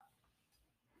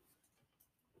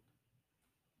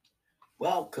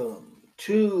Welcome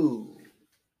to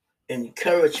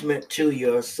Encouragement to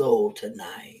Your Soul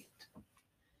tonight.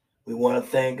 We want to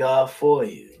thank God for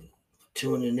you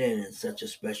tuning in such a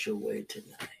special way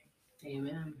tonight.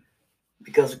 Amen.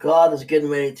 Because God is getting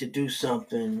ready to do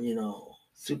something,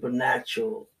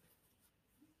 supernatural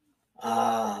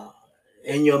uh,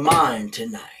 in your mind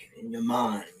tonight. In your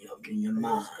mind, in your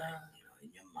mind, Praise God. in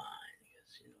your mind.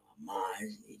 Because, our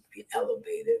minds need to be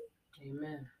elevated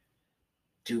Amen.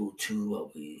 due to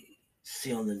what we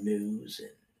see on the news and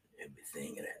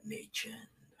everything of that nature.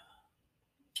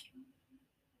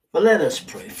 But let us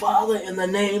pray. Father, in the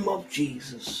name of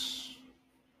Jesus,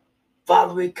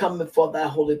 Father, we come before thy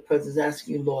holy presence,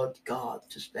 asking you, Lord God,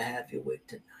 just to have your way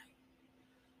tonight.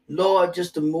 Lord,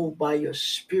 just to move by your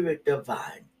spirit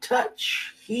divine.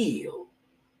 Touch, heal,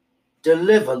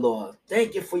 deliver, Lord.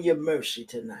 Thank you for your mercy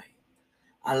tonight,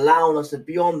 allowing us to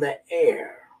be on the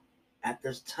air at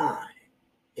this time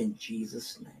in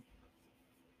Jesus' name.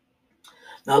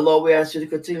 Now, Lord, we ask you to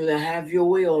continue to have your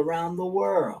will around the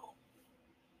world.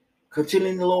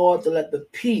 Continuing, Lord, to let the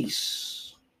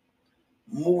peace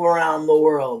move around the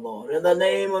world, Lord. In the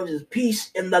name of Jesus,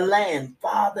 peace in the land,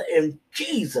 Father, in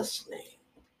Jesus' name.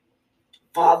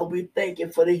 Father, we thank you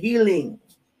for the healing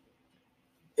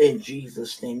in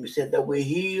Jesus' name. You said that we're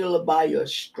healed by your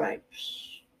stripes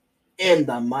in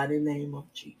the mighty name of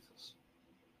Jesus.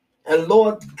 And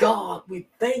Lord God, we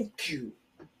thank you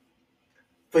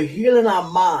for healing our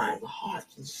minds,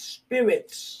 hearts, and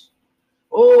spirits.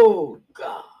 Oh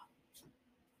God,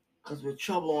 because we're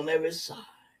trouble on every side.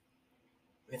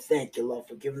 We thank you, Lord,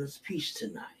 for giving us peace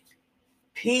tonight.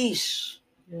 Peace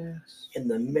Yes. in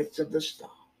the midst of the storm.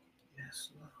 Yes,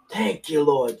 Lord. Thank you,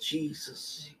 Lord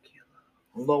Jesus. Thank you,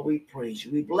 And Lord, we praise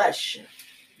you. We bless you.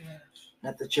 Yes.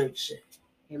 Let the church say,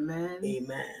 Amen.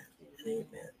 amen and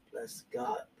amen. Bless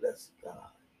God. Bless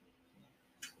God.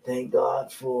 Thank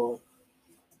God for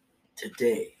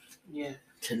today, Yeah.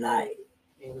 tonight.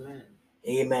 Amen.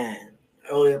 Amen.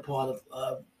 Earlier part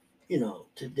of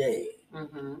today.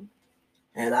 Mm-hmm.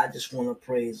 And I just want to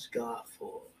praise God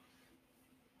for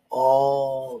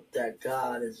all that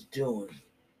God is doing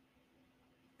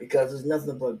because it's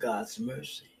nothing but God's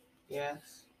mercy.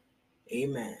 Yes.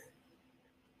 Amen.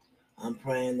 I'm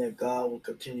praying that God will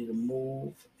continue to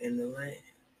move in the land.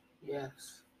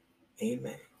 Yes.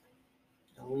 Amen.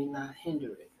 And we not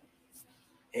hinder it.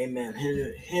 Amen.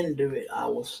 Hinder it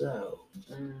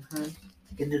ourselves. Mm-hmm.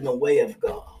 Get in the way of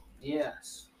God.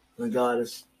 Yes. When God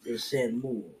is saying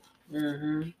move.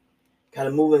 Mm-hmm. Kind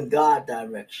of move in God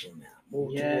direction now.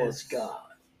 Move towards Yes. God.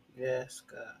 Yes,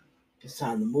 God. It's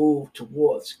time to move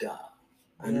towards God.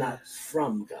 And not Yes.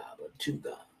 from God, but to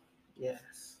God.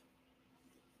 Yes.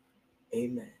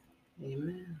 Amen.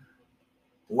 Amen.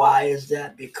 Why is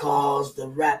that? Because the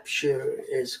rapture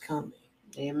is coming.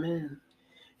 Amen.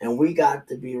 And we got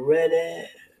to be ready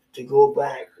to go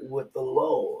back with the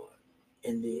Lord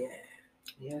in the air.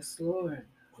 Yes, Lord.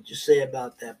 What you say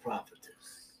about that,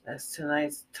 prophetess? That's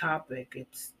tonight's topic.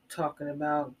 It's talking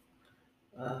about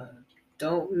uh,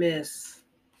 don't miss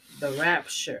the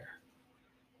rapture.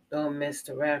 Don't miss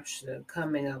the rapture, the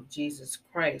coming of Jesus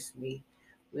Christ. We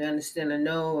understand and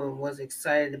know and was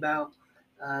excited about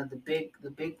the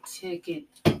big ticket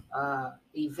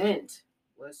event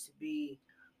was to be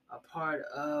a part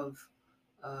of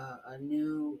a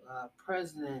new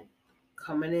president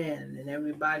coming in, and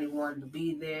everybody wanted to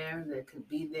be there. That could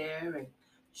be there and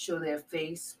show their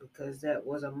face because that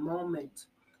was a moment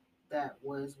that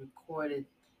was recorded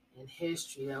in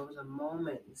history. That was a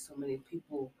moment, and so many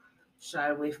people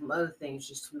shied away from other things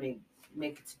just to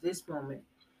make it to this moment.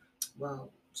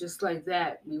 Well, just like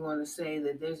that, we want to say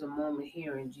that there's a moment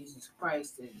here in Jesus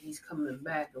Christ that He's coming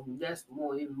back, and that's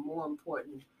even more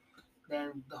important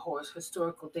than the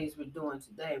historical things we're doing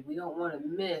today. We don't want to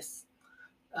miss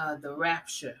the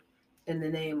rapture in the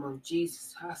name of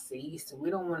Jesus. Hasta Easter. We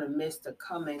don't want to miss the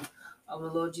coming of the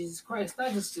Lord Jesus Christ.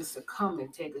 Not just to come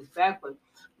and take us back, but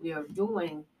we are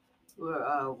doing.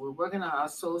 We're working on our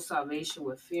soul salvation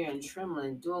with fear and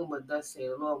trembling, doing what thus say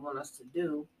the Lord want us to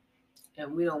do,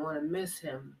 and we don't want to miss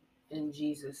Him in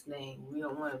Jesus' name. We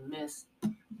don't want to miss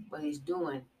what He's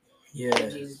doing. Yes.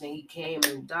 In Jesus' name, He came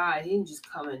and died. He didn't just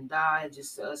come and die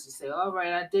just to us to say, "All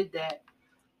right, I did that.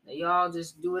 Now y'all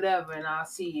just do whatever, and I'll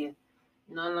see you."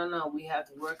 No, no, no. We have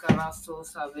to work out our soul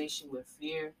salvation with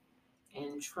fear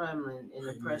and trembling in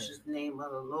the precious name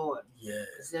of the Lord. Yes.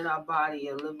 It's in our body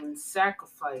a living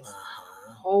sacrifice,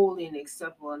 holy and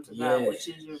acceptable unto God, which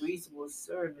is your reasonable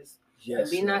service. Yes,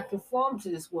 and be not conformed to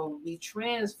this world, but be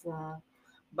transformed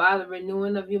by the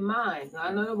renewing of your mind.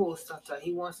 I know the stuff that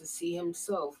He wants to see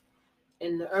Himself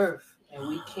in the earth, and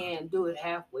we can't do it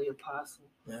halfway, Apostle.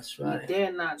 That's We right.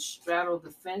 dare not straddle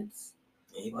the fence.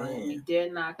 Amen. We dare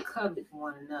not covet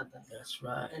one another. That's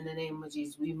right. In the name of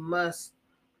Jesus, we must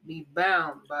be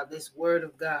bound by this word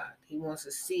of God. He wants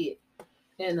to see it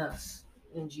in us,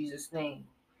 in Jesus' name.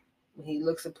 When he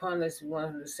looks upon us, we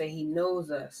want him to say he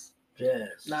knows us.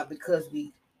 Yes. Not because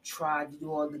we tried to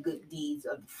do all the good deeds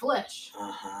of the flesh,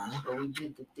 but we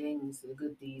did the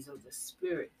good deeds of the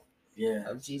Spirit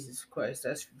of Jesus Christ.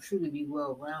 That's truly be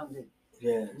well-rounded.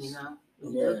 Yes. You know,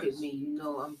 look at me. You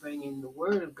know, I'm bringing the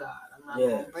Word of God. I'm not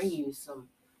going to bring you some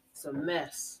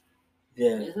mess.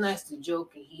 Yeah. It's nice to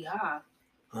joke and hee-haw,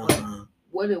 but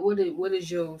what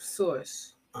is your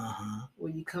source?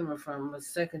 Where you coming from?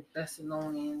 2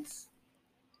 Thessalonians.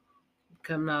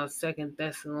 Coming out 2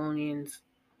 Thessalonians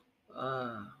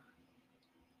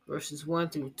verses 1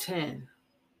 through 10.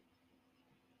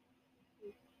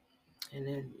 And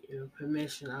then, your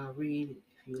permission, I'll read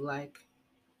if you like.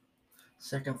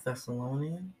 2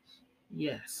 Thessalonians?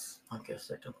 Yes. Okay,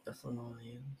 2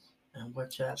 Thessalonians. And what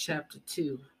chapter? Chapter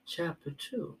 2. Chapter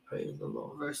 2. Praise the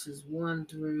Lord. Verses 1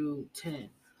 through 10.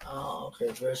 Oh,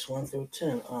 okay. Verse 1 through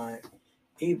 10. All right.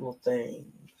 Evil things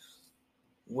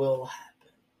will happen.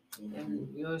 And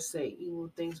you'll say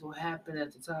evil things will happen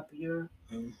at the top of your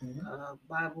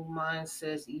Bible mind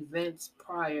says events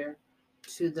prior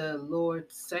to the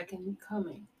Lord's second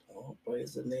coming. Oh,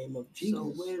 praise the name of Jesus.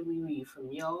 So where do we read?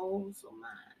 From yours or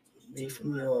mine? Read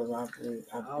from yours.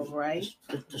 All right.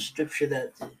 The scripture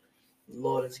that the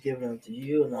Lord has given unto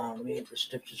you, and I'll read the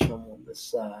scriptures from on the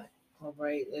side. All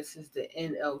right. This is the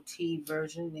NLT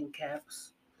version in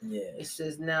caps. Yes. It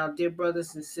says, now, dear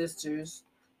brothers and sisters,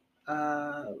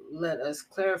 let us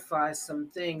clarify some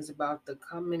things about the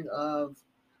coming of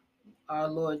our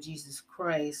Lord Jesus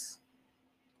Christ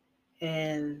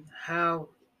and how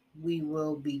we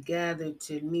will be gathered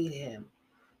to meet him.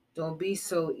 Don't be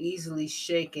so easily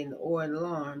shaken or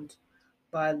alarmed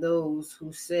by those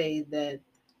who say that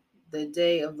the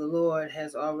day of the Lord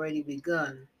has already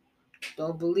begun.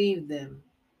 Don't believe them.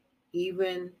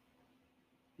 Even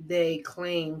they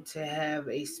claim to have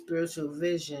a spiritual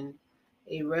vision,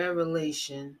 a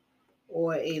revelation,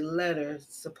 or a letter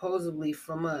supposedly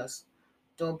from us.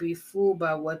 Don't be fooled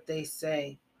by what they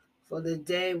say, for the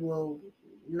day will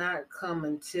not come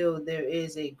until there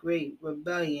is a great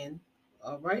rebellion,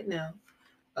 right now,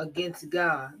 against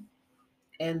God,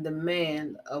 and the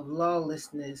man of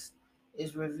lawlessness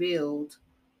is revealed,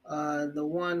 the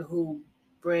one who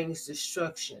brings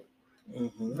destruction.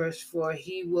 Verse 4,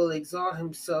 he will exalt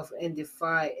himself and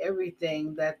defy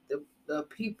everything that the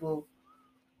people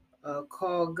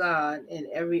call God and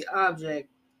every object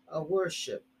of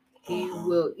worship. He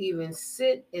will even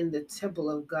sit in the temple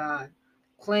of God,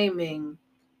 claiming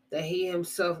that he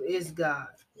himself is God.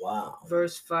 Wow.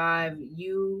 Verse 5,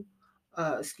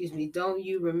 don't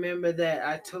you remember that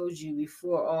I told you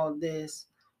before all this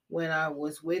when I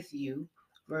was with you?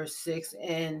 Verse 6,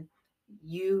 and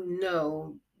you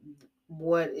know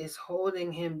what is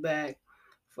holding him back,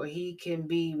 for he can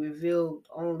be revealed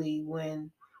only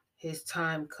when his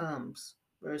time comes.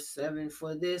 Verse 7,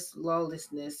 for this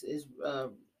lawlessness is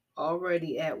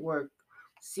already at work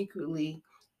secretly,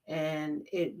 and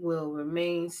it will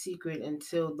remain secret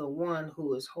until the one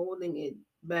who is holding it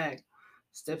back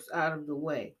steps out of the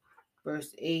way.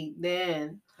 Verse 8,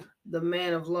 then the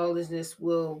man of lawlessness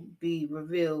will be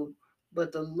revealed,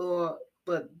 but the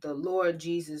Lord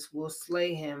Jesus will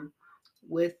slay him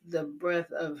with the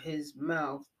breath of his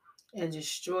mouth and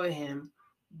destroy him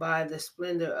by the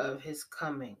splendor of his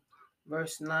coming.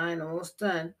 Verse 9, almost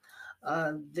done.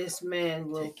 This man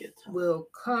will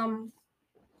come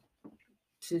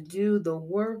to do the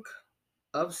work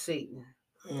of Satan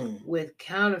with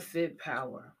counterfeit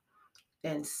power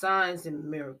and signs and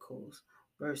miracles.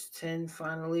 Verse 10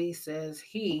 finally says,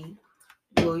 he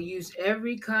will use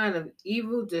every kind of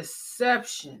evil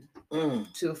deception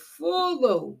to fool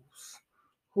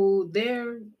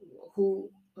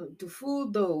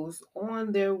those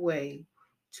on their way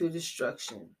to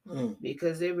destruction,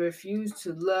 because they refuse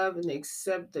to love and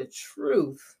accept the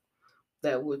truth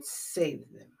that would save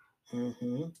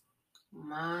them.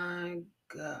 My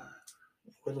God.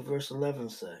 What does verse 11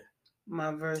 say?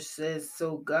 My verse says,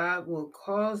 so God will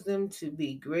cause them to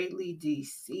be greatly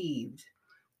deceived,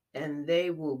 and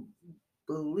they will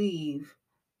believe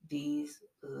these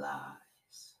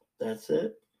lies. That's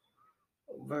it.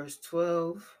 Verse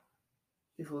 12,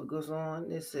 before it goes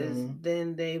on, it says,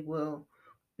 then they will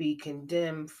be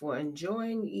condemned for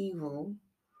enjoying evil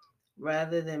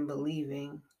rather than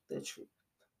believing the truth.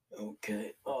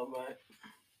 Okay, all right.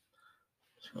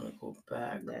 Just going to go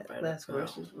back. That's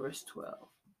verse 12.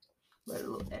 Let it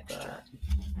look Extra.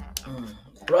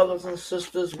 back. Brothers and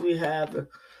sisters, we have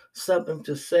something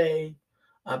to say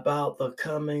about the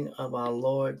coming of our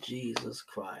Lord Jesus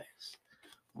Christ.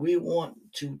 We want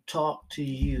to talk to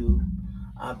you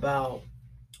about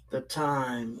the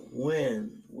time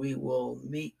when we will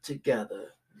meet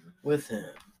together with Him.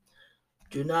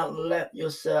 Do not let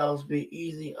yourselves be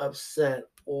easily upset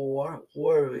or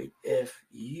worried if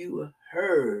you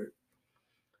heard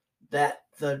that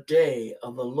the day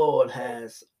of the Lord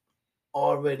has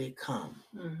already come.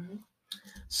 Mm-hmm.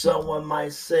 Someone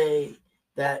might say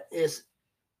that this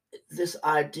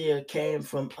idea came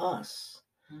from us.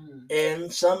 Mm-hmm.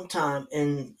 And sometime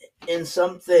in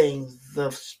some things, the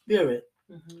Spirit.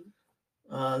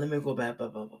 Mm-hmm. Let me go back.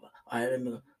 All right, let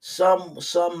me go.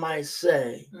 Some might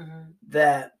say Mm-hmm.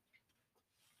 that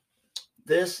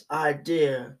this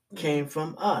idea came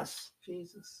from us.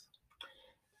 Jesus.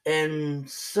 In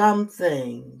some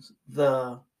things,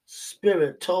 the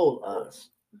Spirit told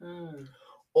us,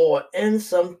 or in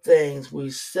some things we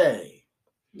say,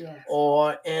 Yes.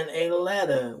 or in a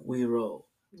letter we wrote.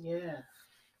 Yeah.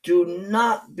 Do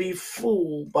not be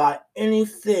fooled by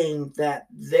anything that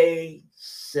they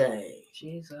say.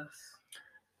 Jesus.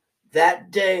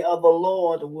 That day of the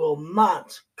Lord will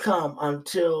not come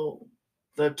until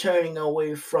the turning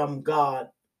away from God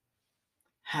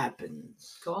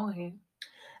happens. Go ahead.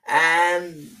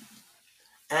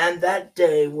 And that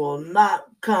day will not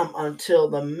come until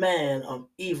the man of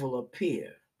evil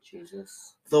appear.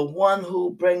 Jesus. The one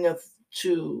who bringeth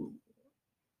to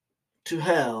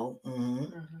hell.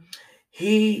 Mm-hmm.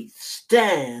 He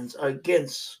stands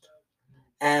against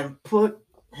and put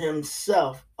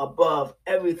himself above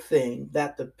everything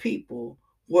that the people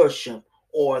worship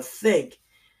or think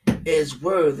is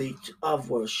worthy of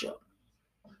worship.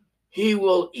 He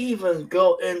will even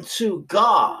go into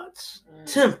God's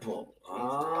temple.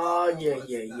 Oh, yeah.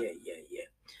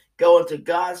 Go into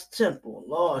God's temple.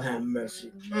 Lord have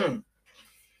mercy.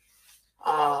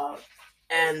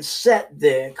 And sat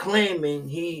there claiming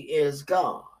he is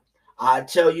God. I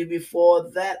tell you before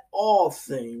that all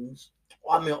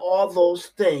those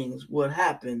things would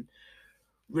happen.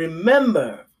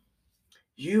 Remember,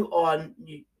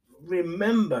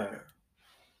 remember,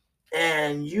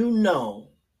 and you know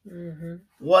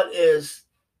what is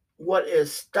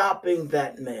stopping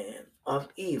that man of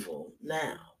evil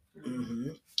now.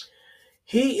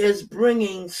 He is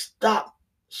bringing stop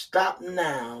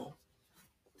now,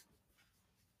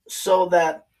 so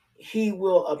that he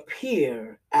will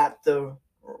appear at the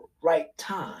right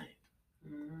time.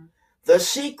 The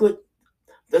secret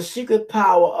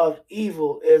power of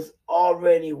evil is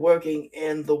already working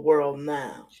in the world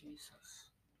now. Jesus.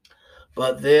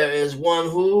 But there is one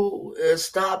who is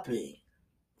stopping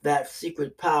that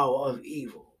secret power of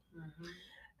evil.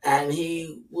 And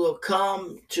he will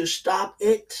come to stop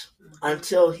it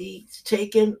until he's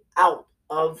taken out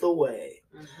of the way.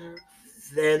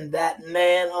 Then that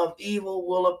man of evil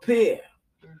will appear.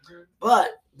 But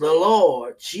the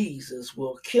Lord Jesus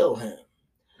will kill him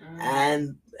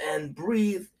and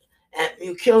breathe, and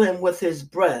you kill him with his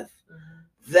breath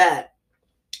that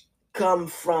come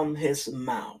from his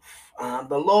mouth.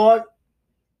 The Lord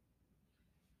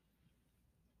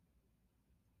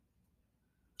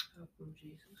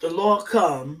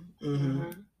come.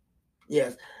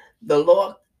 Yes, the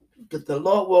Lord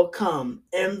will come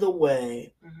in the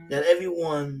way that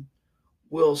everyone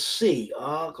will see.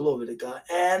 Oh, glory to God.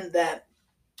 And that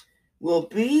will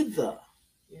be the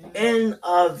end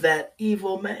of that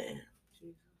evil man.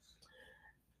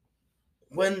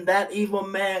 When that evil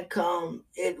man comes,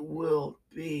 it will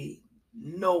be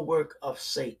no work of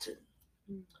Satan.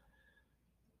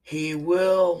 He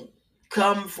will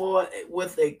come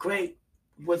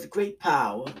with great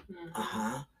power.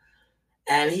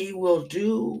 And he will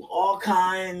do all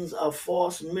kinds of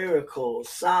false miracles,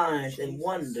 signs, and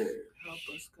wonders. Help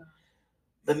us, God.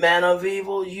 The man of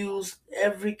evil used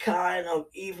every kind of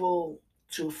evil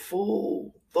to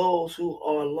fool those who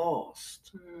are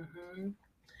lost.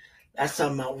 That's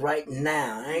talking about right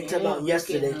now. I ain't talking about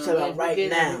yesterday. Talking about right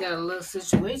now. We got a little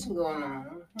situation going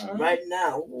on. Right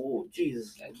now. Oh,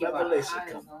 Jesus. Revelation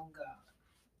come.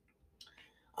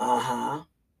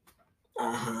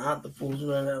 The fools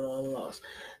who are lost.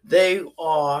 They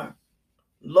are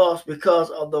lost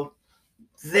because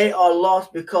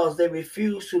they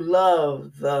refuse to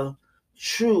love the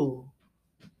truth,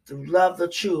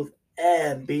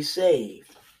 and be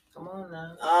saved. Come on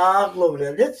now. Glory to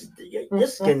God. This is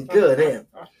getting good here.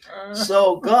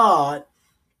 So God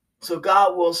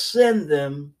will send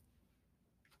them.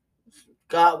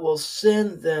 God will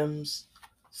send them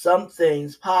some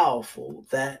things powerful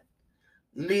that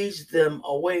leads them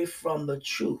away from the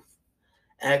truth.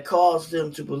 and cause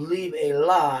them to believe a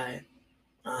lie,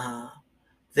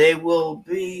 they will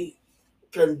be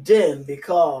condemned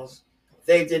because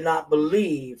they did not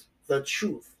believe the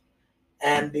truth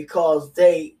and because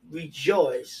they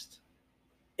rejoiced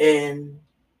doing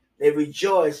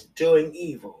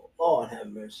evil. Lord have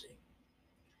mercy.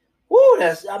 Woo,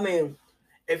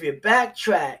 if you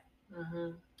backtrack,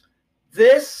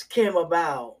 this came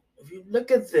about. If you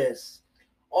look at this,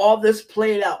 all this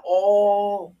played out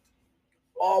all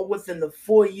within the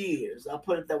 4 years. I'll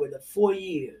put it that way, the 4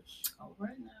 years. Oh,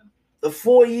 right now. The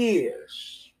 4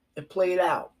 years it played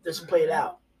out. This played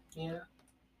out. Yeah.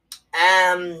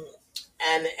 And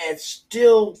it's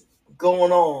still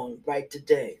going on right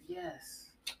today. Yes.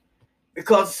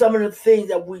 Because some of the things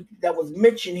that was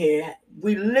mentioned here,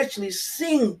 we literally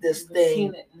seen this thing.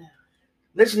 Seen it now.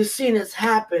 Literally seen this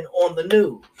happen on the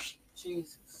news.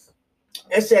 Jesus.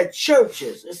 It said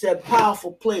churches. It said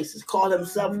powerful places. Call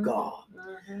himself God.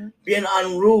 Being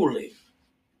unruly.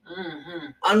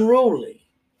 Unruly.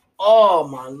 Oh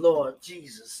my Lord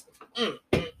Jesus.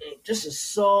 This is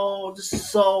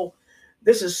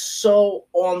so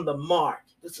on the mark.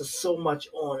 This is so much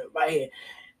on it right here.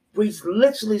 We've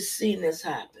literally seen this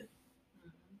happen.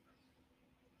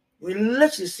 We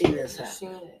literally seen this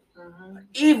happen.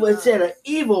 Evil, it said an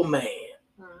evil man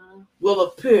will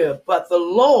appear, but the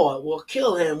Lord will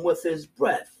kill him with his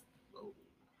breath.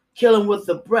 Kill him with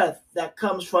the breath that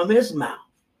comes from his mouth.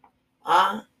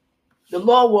 The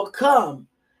Lord will come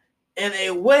in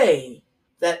a way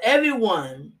that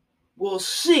everyone will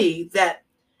see that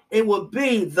it will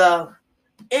be the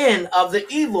end of the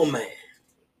evil man.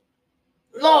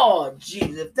 Lord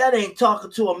Jesus, if that ain't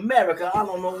talking to America, I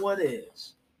don't know what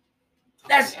is.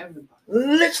 That's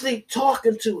literally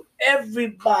talking to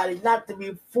everybody, not to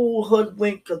be fool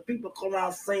hoodwinked, because people come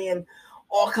around saying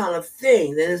all kind of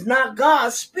things, and it's not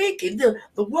God speaking.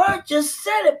 The word just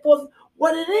said it for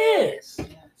what it is.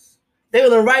 Yes. They're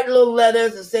going to write little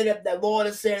letters and say that the Lord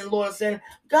is saying,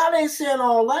 God ain't saying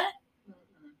all that.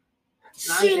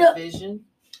 See the vision.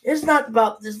 It's not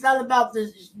about this.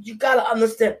 You got to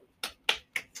understand.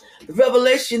 The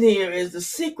revelation here is the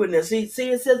secretness. See,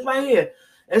 it says right here.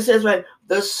 It says right,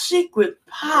 the secret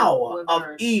power of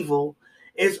evil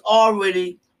is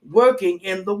already working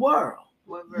in the world.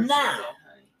 What verse now, is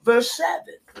that,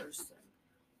 verse 7.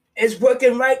 It's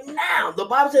working right now. The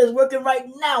Bible says it's working right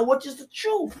now, which is the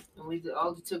truth. And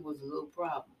all it took was a little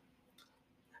problem.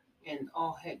 And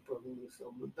all heck broke loose.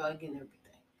 So rebellion, everything.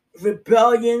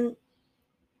 Rebellion,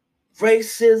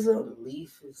 racism,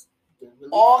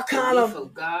 all kind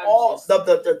of God, all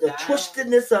the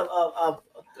twistedness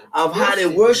of how they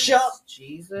worship,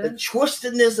 Jesus. The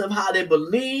twistedness of how they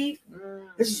believe.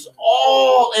 This is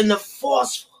all in the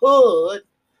falsehood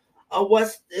of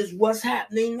what's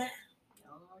happening now.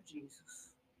 Oh,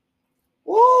 Jesus.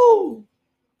 Woo!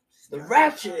 The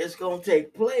rapture is going to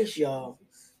take place, y'all.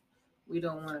 We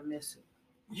don't want to miss it.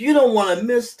 You don't want to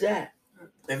miss that.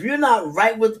 If you're not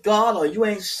right with God or you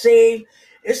ain't saved,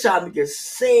 it's time to get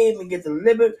saved and get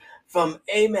delivered from,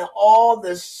 amen, all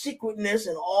the secretness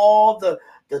and all the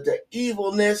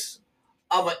evilness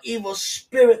of an evil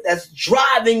spirit that's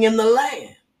driving in the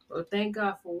land. Well, thank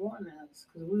God for warning us,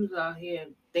 because we was out here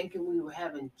thinking we were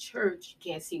having church. You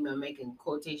can't see me making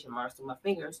quotation marks with my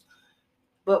fingers,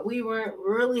 but we weren't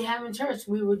really having church.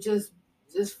 We were just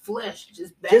flesh,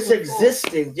 just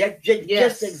existing,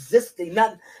 just existing,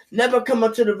 never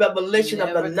coming to the revelation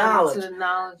of the knowledge,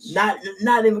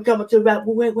 not even coming to that.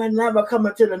 We're never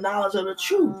coming to the knowledge of the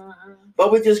truth,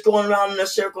 but we're just going around in a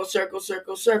circle. Just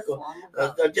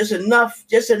enough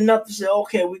to say,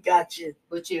 okay, we got you.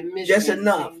 But you're missing. Just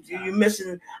enough. You're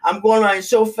missing. I'm going around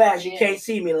so fast, you can't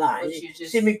see me lying. You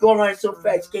see me going around so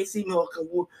fast, you can't see me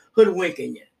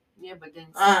hoodwinking you. Yeah, but then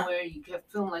somewhere you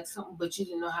kept feeling like something, but you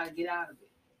didn't know how to get out of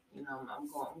it. You know, I'm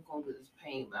going through this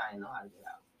pain, but I didn't know how to get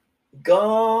out.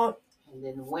 God. And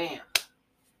then wham.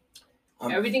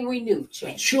 Everything we knew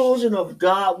changed. The children of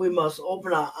God, we must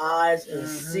open our eyes and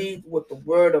see what the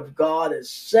word of God is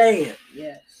saying.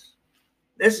 Yes.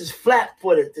 This is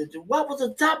flat-footed. What was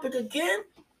the topic again?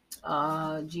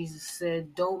 Jesus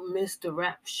said, don't miss the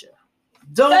rapture.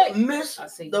 Don't miss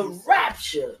the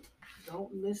rapture.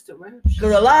 Don't miss the rapture.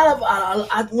 Because a lot of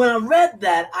when I read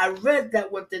that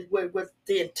with the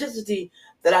intensity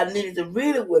that I needed to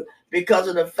read it with, because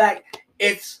of the fact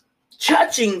it's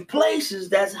touching places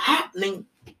that's been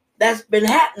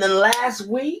happening last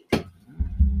week,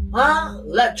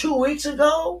 like 2 weeks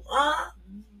ago,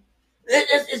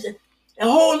 it's a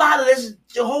whole lot of this.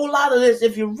 A whole lot of this.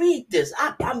 If you read this,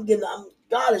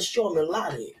 God is showing me a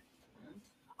lot here.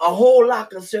 A whole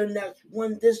lot concerning that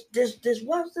one. This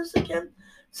what was this again?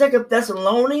 2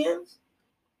 Thessalonians.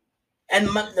 And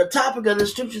the topic of the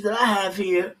scripture that I have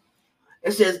here,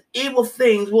 it says evil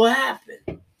things will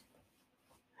happen.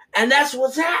 And that's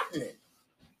what's happening.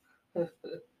 Most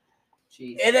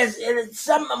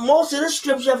of the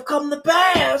scriptures have come to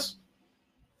pass,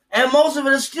 and most of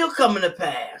it is still coming to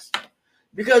pass.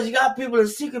 Because you got people in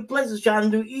secret places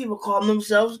trying to do evil, calling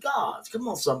themselves gods. Come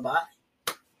on, somebody.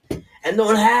 And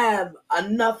don't have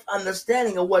enough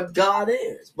understanding of what God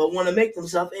is, but want to make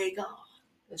themselves a God.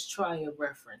 Let's try a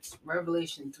reference.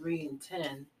 Revelation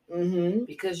 3:10. Mm-hmm.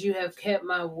 Because you have kept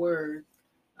my word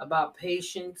about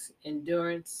patience,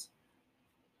 endurance,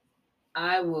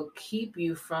 I will keep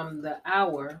you from the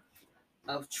hour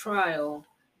of trial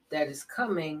that is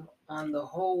coming on the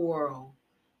whole world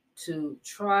to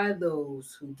try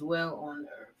those who dwell on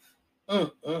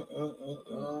earth.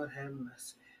 Lord have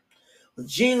mercy. When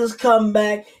Jesus come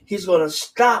back, he's going to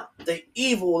stop the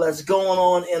evil that's going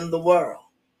on in the world.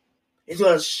 He's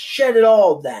going to shut it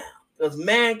all down because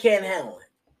man can't handle it.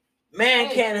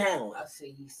 Can't handle it. I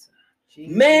say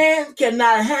Man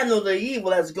cannot handle the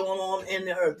evil that's going on in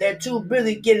the earth. They're too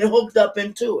busy getting hooked up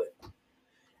into it.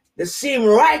 It seems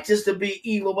righteous to be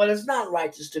evil, but it's not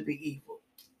righteous to be evil.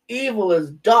 Evil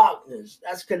is darkness.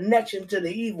 That's connection to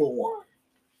the evil one.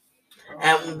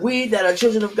 And we that are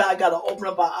children of God got to open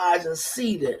up our eyes and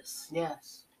see this.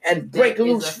 Yes. And break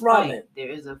loose from it. There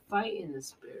is a fight in the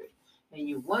spirit. And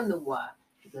you wonder why.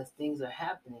 Because things are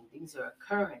happening. Things are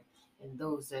occurring. And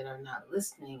those that are not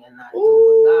listening and not doing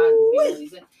what God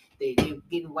is they're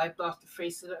getting wiped off the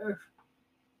face of the earth.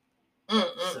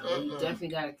 So you definitely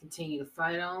got to continue to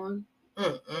fight on.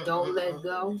 Don't let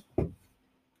go.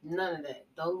 None of that.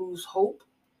 Don't lose hope.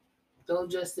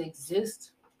 Don't just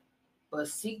exist. But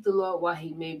seek the Lord while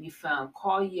he may be found.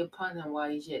 Call ye upon him while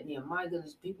he's yet near. My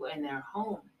goodness, people in their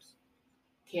homes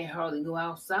can't hardly go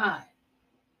outside.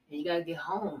 And you got to get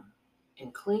home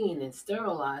and clean and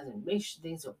sterilize and make sure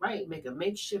things are right. Make a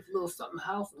makeshift little something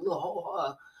house, a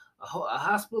little a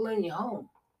hospital in your home.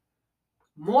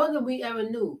 More than we ever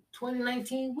knew.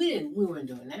 2019, we weren't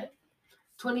doing that.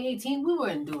 2018, we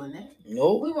weren't doing that.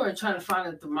 Nope. We weren't trying to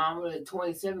find a thermometer in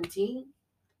 2017.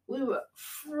 We were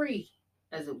free,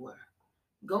 as it were,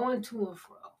 going to and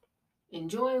fro,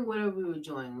 enjoying whatever we were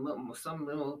enjoying.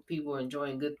 Some people are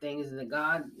enjoying good things and the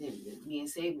God and being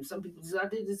saved. And some people just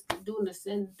out there just doing the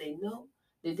sin that they know.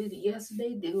 They did it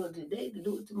yesterday, they do it today, they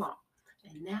do it tomorrow.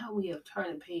 And now we have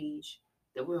turned the page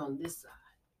that we're on this side.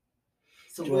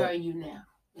 So where are you now?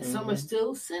 And some are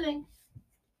still sinning,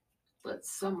 but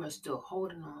some are still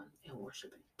holding on and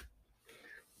worshiping.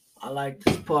 I like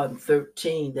this part in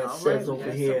 13 that says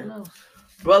over here,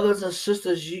 brothers and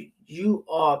sisters, you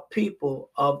are people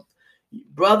of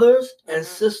brothers and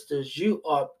sisters, you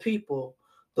are people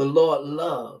the Lord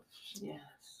loves. Yes.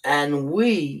 And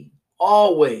we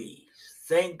always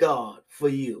thank God for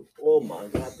you. Oh my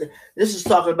God. This is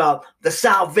talking about the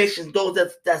salvation, those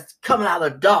that's coming out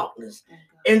of darkness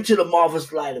into the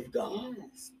marvelous light of God.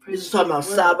 Yes. This is talking about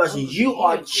salvation. You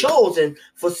are chosen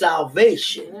for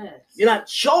salvation. Yes. You're not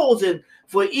chosen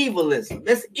for evilism.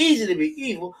 It's easy to be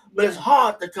evil, but it's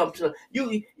hard to come to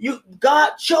you.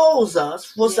 God chose us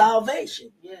for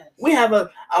salvation. Yes. We have a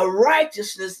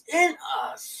righteousness in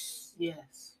us.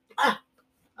 Yes. I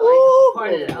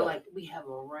like we have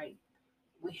a right.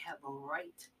 We have a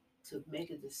right to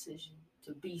make a decision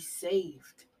to be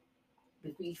saved, to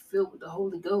be filled with the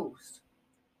Holy Ghost.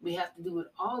 We have to do it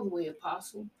all the way,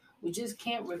 Apostle. We just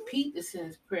can't repeat the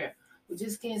sinner's prayer. We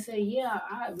just can't say, yeah,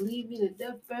 I believe in the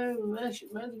death, burial, resurrection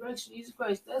of Jesus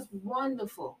Christ. That's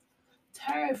wonderful.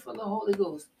 Tarry for the Holy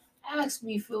Ghost. Ask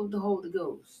me filled with the Holy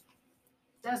Ghost.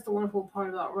 That's the wonderful part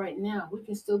about right now. We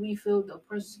can still be filled with the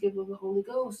precious gift of the Holy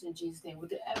Ghost in Jesus' name, with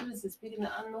the evidence of speaking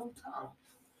the unknown tongue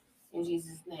in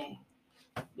Jesus' name.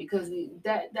 Because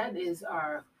that is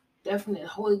our definite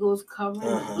Holy Ghost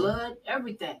covering, blood,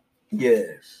 everything.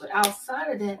 Yes. But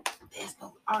outside of that, there's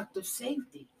no ark of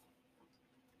safety.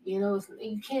 You know,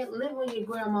 you can't live on your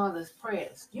grandmother's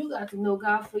prayers. You got to know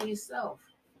God for yourself.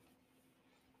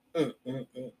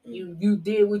 You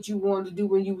did what you wanted to do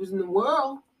when you was in the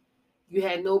world. You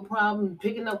had no problem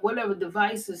picking up whatever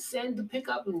device is sent to pick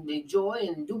up and enjoy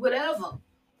and do whatever.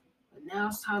 But now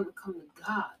it's time to come to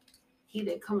God. He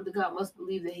that cometh to God must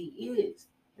believe that he is,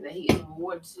 and that he is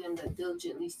rewarded to them that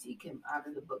diligently seek him, out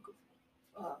of the book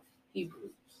of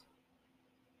Hebrews.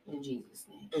 In Jesus'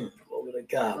 name. Glory to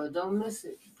God. But don't miss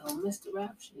it. Don't miss the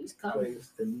rapture. He's coming.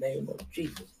 Praise the name of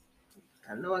Jesus.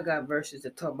 I know I got verses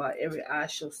that talk about every eye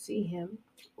shall see him.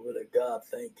 Glory to God.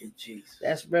 Thank you, Jesus.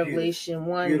 That's Revelation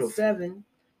 1:7.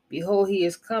 Behold, he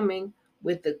is coming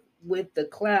with the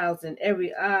clouds, and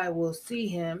every eye will see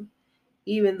him,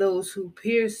 even those who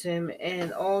pierce him,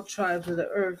 and all tribes of the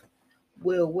earth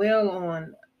will well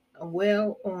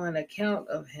on account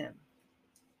of him.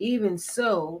 Even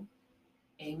so,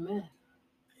 amen.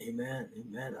 Amen.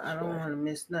 Amen. I That's don't right. want to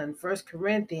miss nothing. 1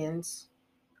 Corinthians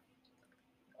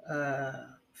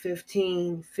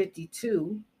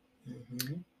 15:52.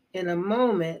 Mm-hmm. In a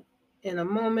moment, in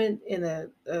a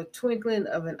twinkling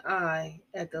of an eye,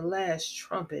 at the last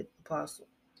trumpet, apostle.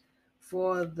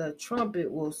 For the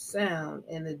trumpet will sound,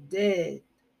 and the dead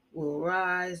will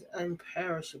rise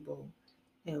unperishable,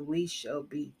 and we shall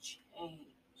be changed.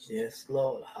 Yes,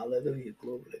 Lord. Hallelujah.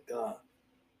 Glory to God.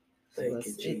 So Thank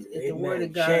you, Jesus. the word Amen.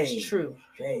 of God is Change. true.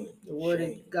 Change. The word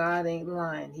Change. of God ain't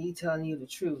lying. He telling you the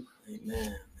truth.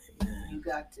 Amen. Amen. You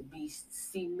got to be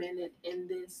cemented in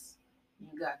this. You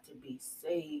got to be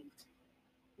saved.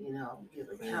 Give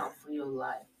account for your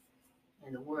life.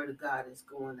 And the word of God is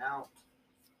going out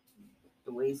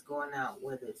the way it's going out,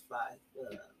 whether it's by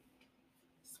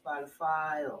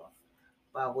Spotify or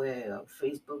by way of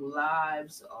Facebook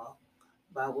Lives or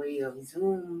by way of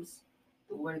Zooms.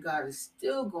 The word of God is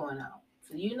still going out.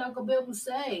 So you're not gonna be able to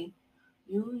say,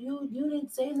 you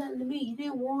didn't say nothing to me. You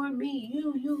didn't warn me.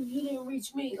 You didn't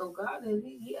reach me. Oh, God,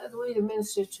 He has a way to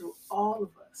minister to all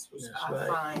of us, which That's I right.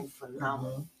 find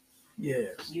phenomenal.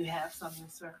 Yes. You have something,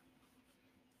 sir?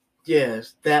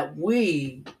 Yes. That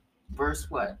we. Verse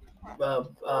what?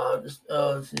 This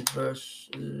is verse.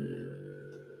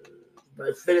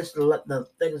 But finish the. I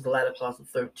think it's the latter clause of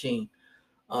 13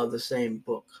 of the same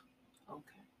book,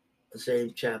 Okay. the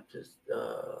same chapters.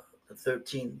 The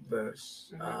 13th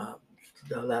verse.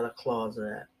 The latter clause of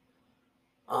that.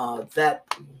 That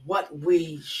what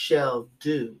we shall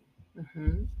do,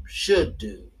 should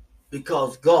do,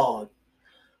 because God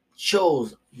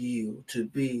chose you to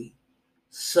be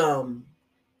some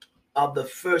of the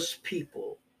first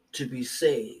people to be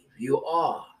saved. You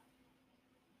are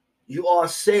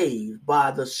saved by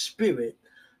the Spirit,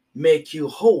 make you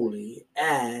holy,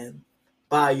 and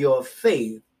by your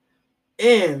faith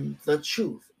in the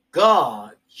truth.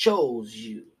 God chose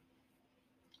you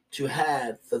to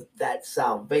have that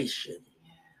salvation.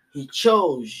 He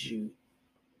chose you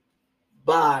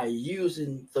by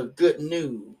using the good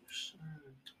news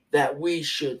that we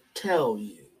should tell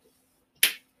you.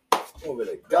 Glory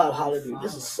to God, hallelujah.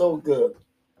 This is so good.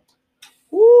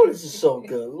 Woo, this is so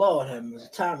good. Lord have mercy.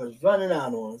 Time is running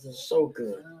out on us. This is so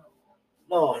good.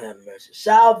 Lord have mercy.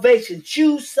 Salvation.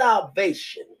 Choose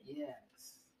salvation. Yes.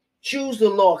 Choose the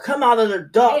Lord. Come out of the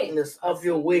darkness of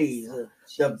your ways.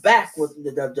 The backward,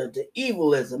 the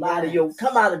evilism out of your.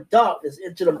 Come out of darkness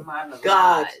into the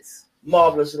God's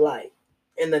marvelous light.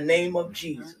 In the name of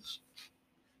Jesus.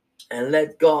 And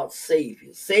let God save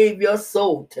you. Save your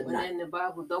soul tonight. When in the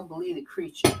Bible, don't believe the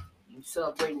creature. You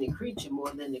celebrating the creature more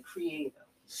than the creator.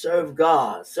 Serve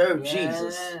God. Serve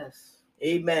Jesus.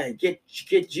 Amen. Get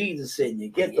Jesus in you.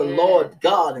 Get the Lord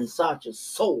God inside your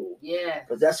soul. Yeah.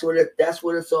 Because that's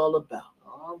what it's all about.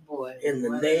 Oh boy. In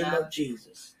the name of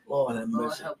Jesus. Lord have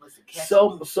mercy.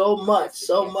 So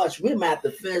much. We might have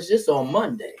to finish this on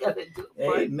Monday.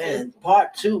 Amen.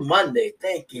 Part 2 Monday.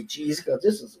 Thank you, Jesus, because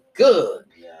this is good.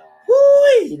 Yeah.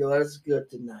 Woo! That's good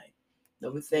tonight. Now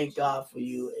we thank God for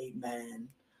you. Amen.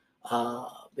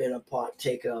 Being a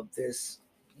partaker of this.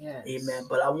 Yes. Amen.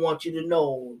 But I want you to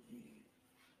know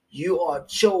you are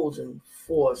chosen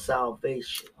for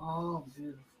salvation. Oh,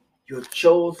 beautiful. You're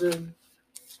chosen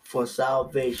for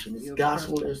salvation. His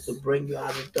gospel purpose is to bring you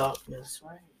out of darkness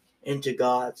into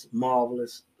God's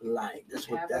marvelous light. That's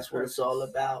what it's all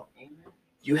about. Amen.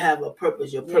 You have a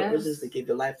purpose. Your purpose is to give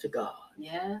your life to God.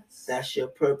 Yes. That's your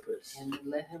purpose. And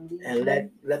let Him lead. And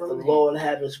let the Lord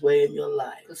have His way in your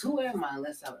life. Because who am I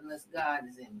unless God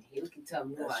is in me? He can tell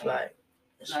me who I am. That's right.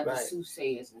 That's not right. the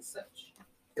soothsayers and such.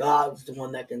 God's the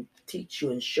one that can teach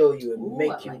you and show you and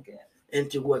make you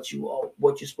into what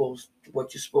you're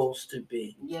supposed to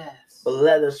be. Yes. But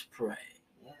let us pray.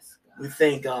 Yes, God. We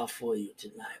thank God for you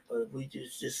tonight. But we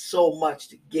just so much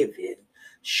to give in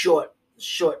short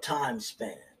time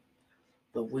span.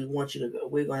 But we want you to go.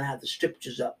 We're gonna have the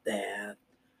scriptures up there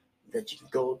that you can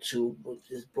go to with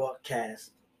this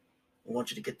broadcast. I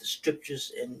want you to get the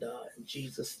scriptures in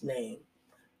Jesus' name.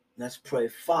 Let's pray.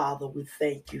 Father, we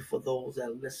thank you for those that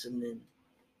are listening.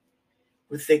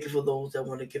 We thank you for those that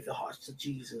want to give their hearts to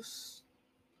Jesus.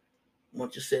 I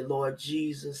want you to say, Lord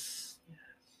Jesus,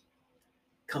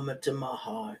 come into my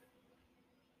heart.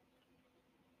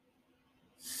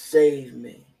 Save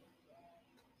me.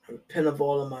 I repent of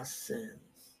all of my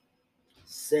sins.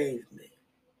 Save me.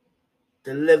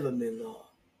 Deliver me, Lord.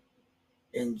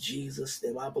 In Jesus'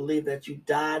 name. I believe that you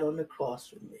died on the cross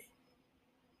for me.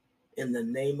 In the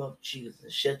name of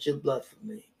Jesus. Shed your blood for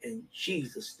me. In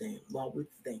Jesus' name. Lord, we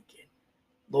thank you.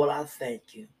 Lord, I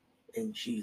thank you. In Jesus'